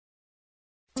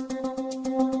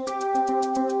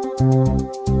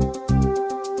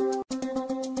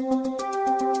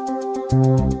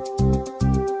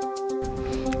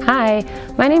Hi,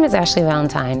 my name is Ashley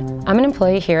Valentine. I'm an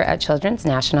employee here at Children's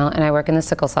National and I work in the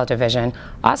Sickle Cell Division.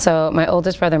 Also, my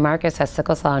oldest brother Marcus has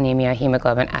sickle cell anemia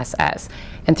hemoglobin SS,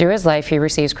 and through his life he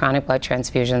receives chronic blood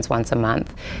transfusions once a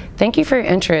month. Thank you for your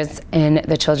interest in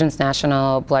the Children's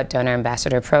National Blood Donor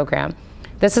Ambassador Program.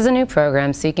 This is a new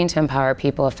program seeking to empower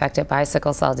people affected by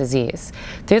sickle cell disease.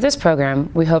 Through this program,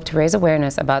 we hope to raise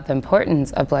awareness about the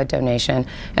importance of blood donation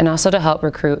and also to help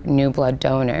recruit new blood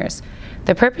donors.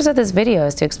 The purpose of this video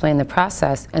is to explain the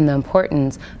process and the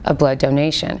importance of blood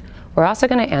donation. We're also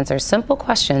going to answer simple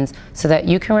questions so that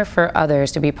you can refer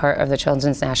others to be part of the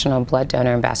Children's National Blood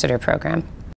Donor Ambassador Program.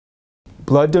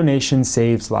 Blood donation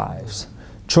saves lives.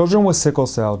 Children with sickle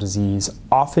cell disease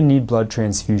often need blood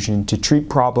transfusion to treat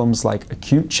problems like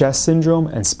acute chest syndrome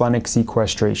and splenic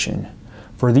sequestration.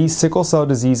 For these sickle cell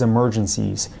disease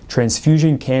emergencies,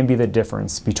 transfusion can be the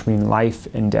difference between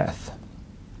life and death.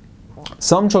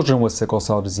 Some children with sickle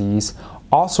cell disease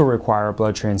also require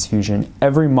blood transfusion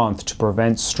every month to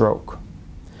prevent stroke.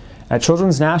 At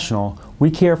Children's National,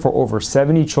 we care for over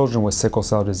 70 children with sickle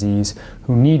cell disease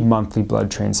who need monthly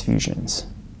blood transfusions.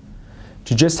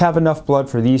 To just have enough blood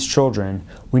for these children,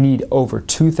 we need over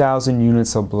 2,000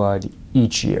 units of blood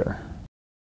each year.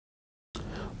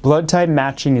 Blood type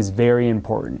matching is very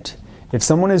important. If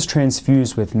someone is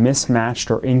transfused with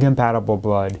mismatched or incompatible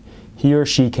blood, he or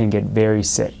she can get very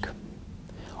sick.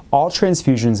 All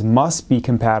transfusions must be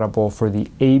compatible for the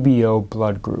ABO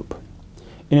blood group.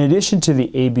 In addition to the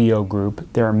ABO group,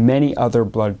 there are many other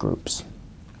blood groups.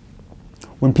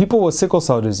 When people with sickle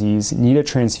cell disease need a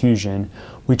transfusion,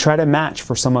 we try to match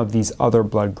for some of these other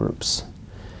blood groups.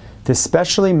 This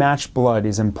specially matched blood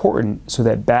is important so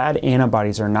that bad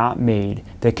antibodies are not made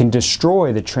that can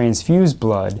destroy the transfused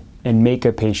blood and make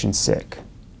a patient sick.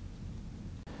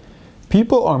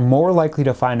 People are more likely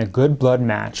to find a good blood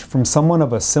match from someone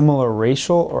of a similar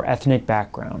racial or ethnic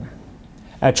background.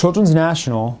 At Children's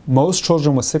National, most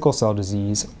children with sickle cell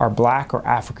disease are Black or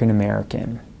African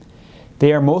American.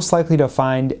 They are most likely to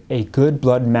find a good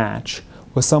blood match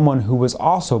with someone who was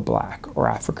also Black or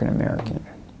African American.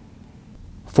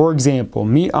 For example,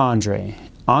 meet Andre.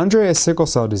 Andre has sickle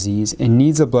cell disease and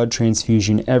needs a blood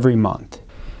transfusion every month.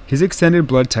 His extended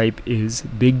blood type is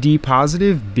Big D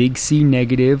positive, Big C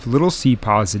negative, Little c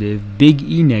positive, Big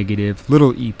E negative,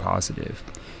 Little e positive.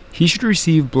 He should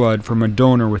receive blood from a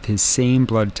donor with his same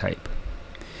blood type.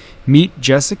 Meet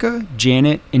Jessica,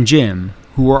 Janet, and Jim,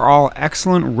 who are all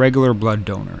excellent regular blood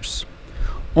donors.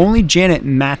 Only Janet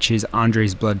matches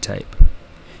Andre's blood type.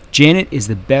 Janet is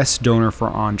the best donor for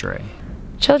Andre.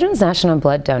 Children's National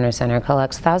Blood Donor Center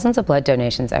collects thousands of blood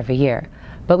donations every year,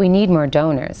 but we need more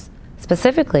donors.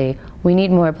 Specifically, we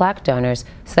need more Black donors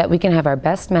so that we can have our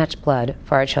best matched blood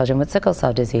for our children with sickle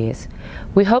cell disease.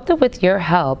 We hope that with your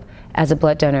help as a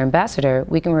blood donor ambassador,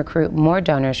 we can recruit more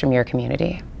donors from your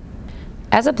community.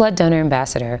 As a blood donor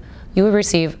ambassador, you will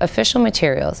receive official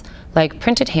materials like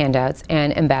printed handouts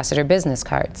and ambassador business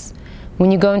cards.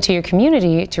 When you go into your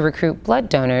community to recruit blood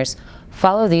donors,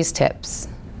 follow these tips.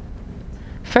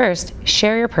 First,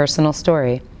 share your personal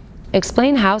story.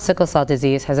 Explain how sickle cell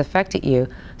disease has affected you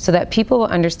so that people will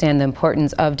understand the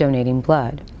importance of donating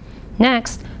blood.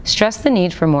 Next, stress the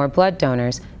need for more blood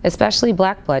donors, especially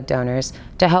Black blood donors,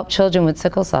 to help children with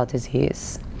sickle cell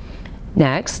disease.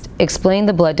 Next, explain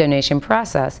the blood donation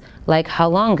process, like how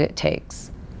long it takes.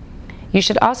 You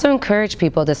should also encourage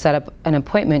people to set up an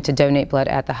appointment to donate blood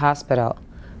at the hospital.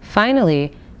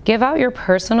 Finally, give out your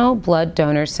personal Blood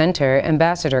Donor Center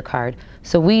ambassador card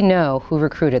so we know who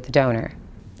recruited the donor.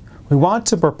 We want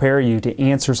to prepare you to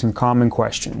answer some common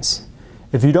questions.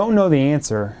 If you don't know the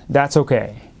answer, that's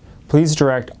okay. Please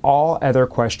direct all other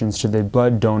questions to the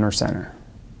Blood Donor Center.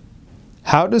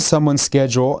 How does someone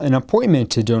schedule an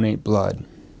appointment to donate blood?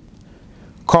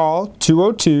 Call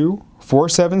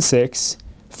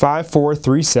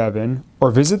 202-476-5437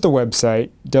 or visit the website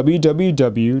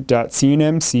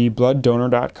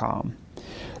www.cnmcblooddonor.com.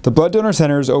 The Blood Donor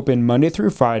Center is open Monday through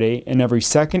Friday and every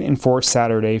second and fourth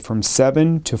Saturday from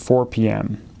 7 to 4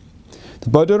 p.m. The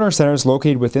Blood Donor Center is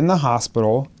located within the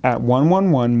hospital at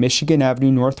 111 Michigan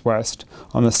Avenue Northwest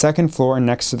on the second floor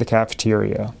next to the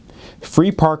cafeteria.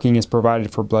 Free parking is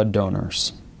provided for blood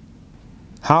donors.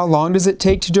 How long does it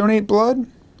take to donate blood?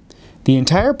 The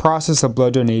entire process of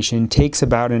blood donation takes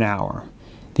about an hour.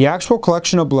 The actual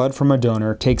collection of blood from a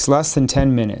donor takes less than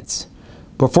 10 minutes.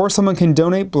 Before someone can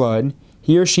donate blood,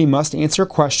 he or she must answer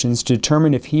questions to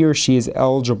determine if he or she is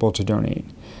eligible to donate.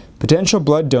 Potential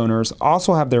blood donors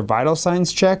also have their vital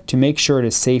signs checked to make sure it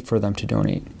is safe for them to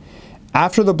donate.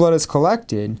 After the blood is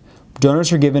collected,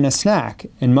 Donors are given a snack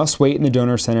and must wait in the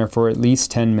donor center for at least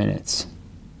 10 minutes.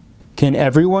 Can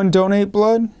everyone donate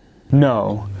blood?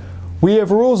 No. We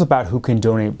have rules about who can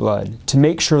donate blood to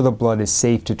make sure the blood is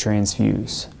safe to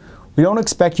transfuse. We don't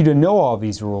expect you to know all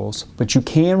these rules, but you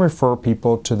can refer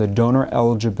people to the donor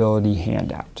eligibility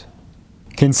handout.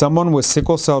 Can someone with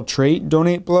sickle cell trait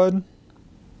donate blood?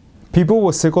 People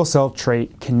with sickle cell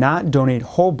trait cannot donate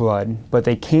whole blood, but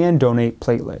they can donate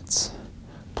platelets.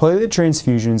 Platelet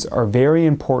transfusions are very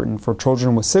important for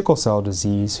children with sickle cell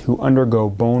disease who undergo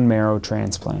bone marrow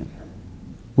transplant.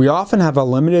 We often have a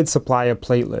limited supply of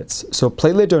platelets, so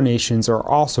platelet donations are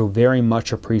also very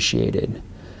much appreciated.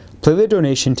 Platelet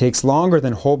donation takes longer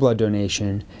than whole blood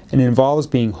donation and involves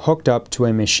being hooked up to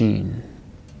a machine.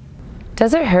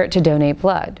 Does it hurt to donate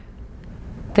blood?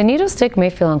 The needle stick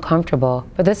may feel uncomfortable,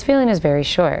 but this feeling is very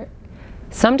short.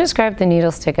 Some describe the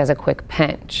needle stick as a quick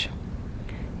pinch.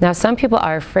 Now, some people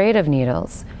are afraid of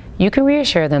needles. You can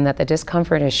reassure them that the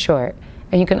discomfort is short,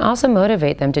 and you can also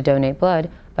motivate them to donate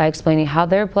blood by explaining how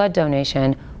their blood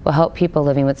donation will help people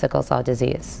living with sickle cell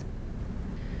disease.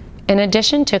 In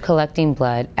addition to collecting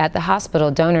blood at the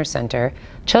hospital donor center,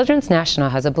 Children's National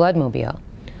has a bloodmobile.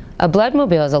 A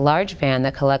bloodmobile is a large van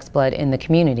that collects blood in the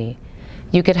community.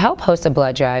 You could help host a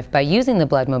blood drive by using the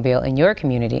bloodmobile in your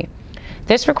community.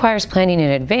 This requires planning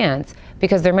in advance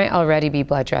because there might already be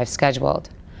blood drives scheduled.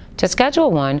 To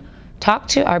schedule one, talk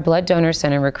to our blood donor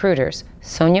center recruiters,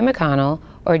 Sonia McConnell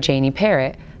or Janie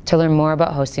Parrott, to learn more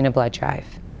about hosting a blood drive.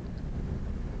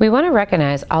 We want to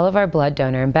recognize all of our blood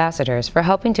donor ambassadors for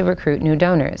helping to recruit new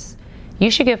donors.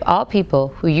 You should give all people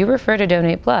who you refer to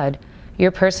donate blood your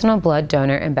personal blood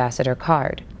donor ambassador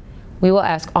card. We will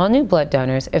ask all new blood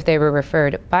donors if they were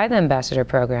referred by the ambassador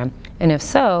program, and if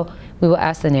so, we will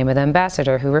ask the name of the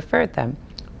ambassador who referred them.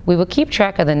 We will keep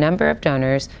track of the number of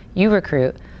donors you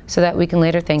recruit so that we can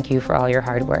later thank you for all your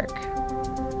hard work.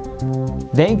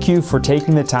 Thank you for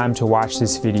taking the time to watch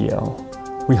this video.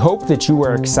 We hope that you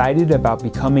are excited about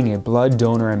becoming a blood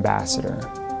donor ambassador.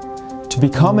 To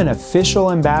become an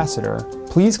official ambassador,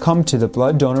 please come to the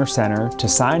Blood Donor Center to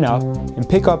sign up and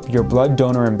pick up your blood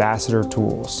donor ambassador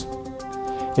tools.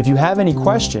 If you have any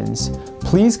questions,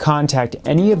 please contact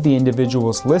any of the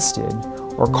individuals listed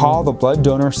or call the Blood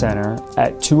Donor Center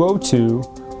at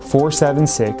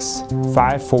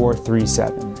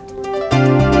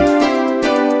 202-476-5437.